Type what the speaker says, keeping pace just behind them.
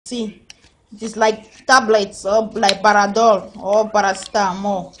see, it is like tablets or like paradol or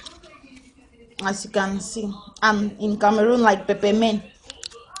paracetamol, as you can see, and in Cameroon like peppermint.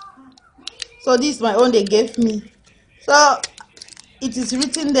 So this is my own they gave me. So it is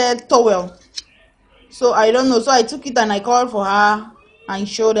written there towel. So I don't know, so I took it and I called for her and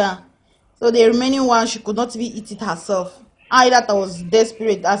showed her. So the remaining one, she could not even eat it herself. I that I was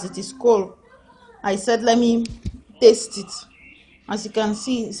desperate, as it is cold, I said let me taste it. As you can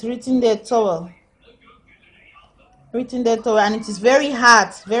see, it's written there towel, and it is very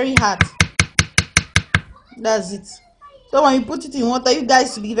hard, very hard. That's it. So when you put it in water, you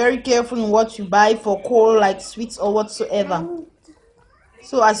guys be very careful in what you buy for cold, like sweets or whatsoever.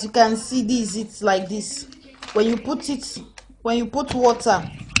 So as you can see, this it's like this. When you put water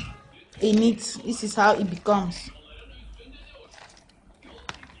in it, this is how it becomes.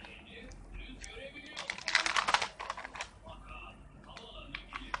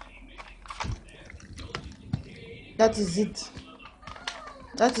 That is it.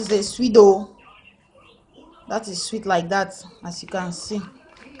 That is a sweet dough. That is sweet like that, as you can see.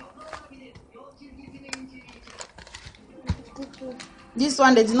 This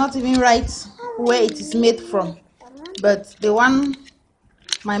one they did not even write where it is made from, but the one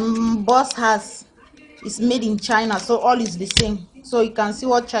my boss has is made in China, so all is the same. So you can see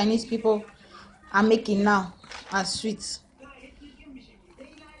what Chinese people are making now as sweets.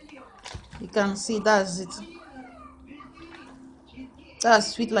 You can see that's it.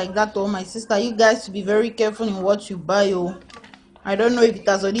 That's sweet like that. Oh my sister, you guys should be very careful in what you buy. Oh, I don't know if it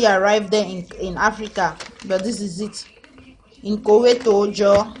has already arrived there in Africa, but this is it. In Kuwait, oh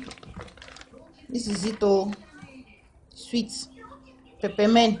Joe, this is it. Oh, sweet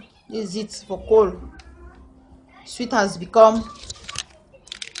peppermint, this is it for cold. Sweet has become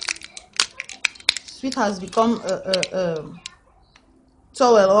a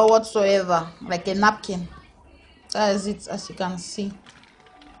towel or whatsoever, like a napkin. That is it, as you can see.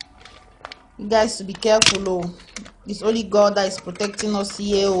 You guys should be careful. Oh, it's only God that is protecting us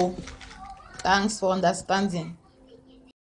here. Oh, thanks for understanding.